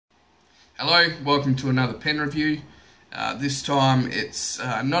Hello, welcome to another pen review. This time it's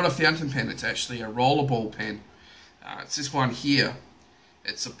not a fountain pen, it's actually a rollerball pen. It's this one here.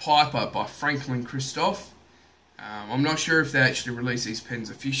 It's a Piper by Franklin-Christoph. I'm not sure if they actually released these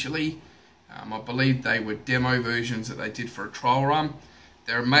pens officially. I believe they were demo versions that they did for a trial run.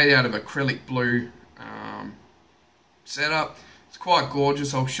 They're made out of acrylic blue setup. It's quite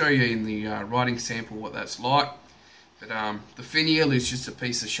gorgeous. I'll show you in the writing sample what that's like. But the finial is just a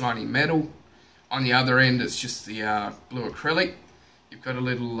piece of shiny metal. On the other end it's just the blue acrylic. You've got a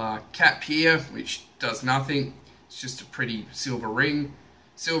little cap here which does nothing. It's just a pretty silver ring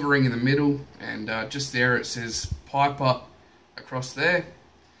in the middle, and just there it says Piper across there.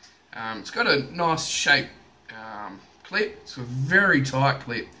 It's got a nice shaped clip. It's a very tight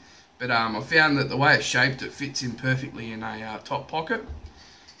clip, but I found that the way it's shaped, it fits in perfectly in a top pocket.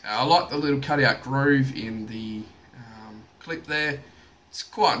 I like the little cutout groove in the clip there. It's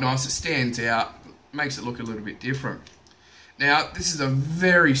quite nice. It stands out, makes it look a little bit different. Now this is a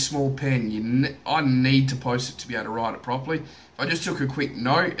very small pen. I need to post it to be able to write it properly. If I just took a quick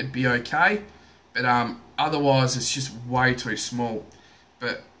note it'd be okay, but otherwise it's just way too small.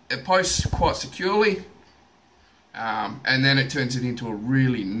 But it posts quite securely, and then it turns it into a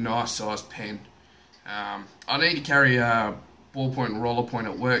really nice sized pen. I need to carry a ballpoint and roller point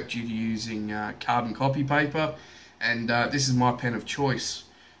at work due to using carbon copy paper, and this is my pen of choice.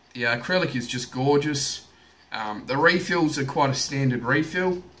 The acrylic is just gorgeous. The refills are quite a standard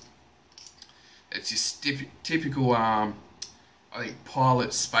refill. It's just typical, I think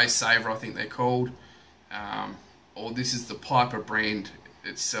Pilot Space Saver, I think they're called. Or this is the Piper brand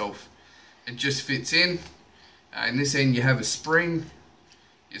itself. It just fits in. In this end you have a spring.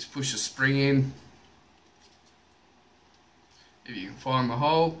 You just push the spring in. If you can find the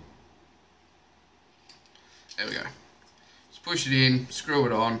hole. There we go. Just push it in, screw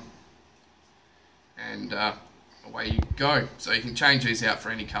it on, and away you go. So you can change these out for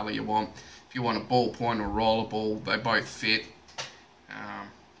any colour you want. If you want a ballpoint or rollerball, they both fit.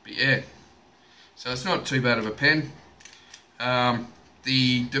 But yeah, so it's not too bad of a pen.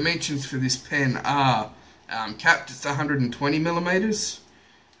 The dimensions for this pen are capped, it's 120mm.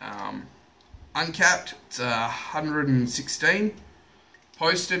 Uncapped, it's 116.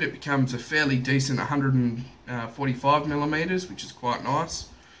 Posted, it becomes a fairly decent 145mm, which is quite nice.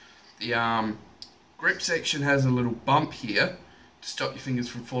 The grip section has a little bump here to stop your fingers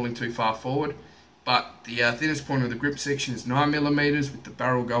from falling too far forward, but the thinnest point of the grip section is 9mm, with the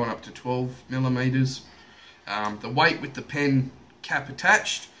barrel going up to 12mm. The weight with the pen cap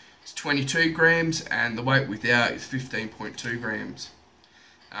attached is 22 grams, and the weight without is 15.2 grams.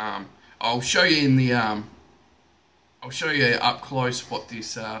 I'll show you in the I'll show you up close what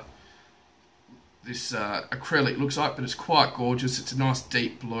this acrylic looks like, but it's quite gorgeous. It's a nice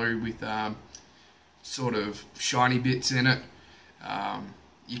deep blue with sort of shiny bits in it. I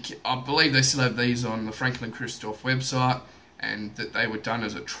believe they still have these on the Franklin-Cristorph website, and that they were done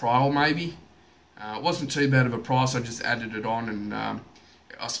as a trial maybe. It wasn't too bad of a price. I just added it on, and I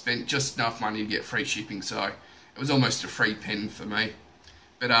spent just enough money to get free shipping, so it was almost a free pen for me.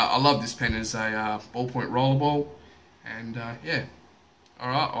 But I love this pen as a ballpoint rollerball. And yeah,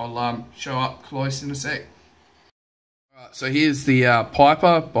 alright, I'll show up close in a sec. Alright, so here's the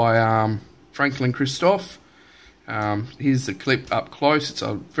Piper by Franklin-Christoph. Here's the clip up close. It's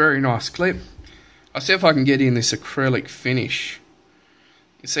a very nice clip. I'll see if I can get in this acrylic finish.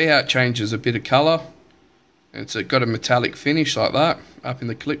 You see how it changes a bit of colour? It's got a metallic finish like that. Up in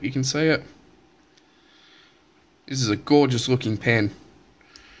the clip you can see it. This is a gorgeous looking pen.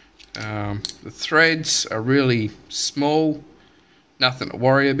 The threads are really small, nothing to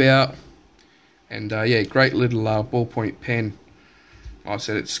worry about, and yeah, great little ballpoint pen. Like I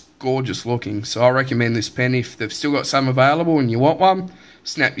said, it's gorgeous looking, so I recommend this pen. If they've still got some available and you want one,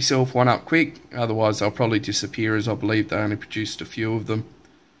 snap yourself one up quick, otherwise they'll probably disappear, as I believe they only produced a few of them.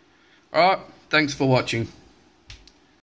 Alright, thanks for watching.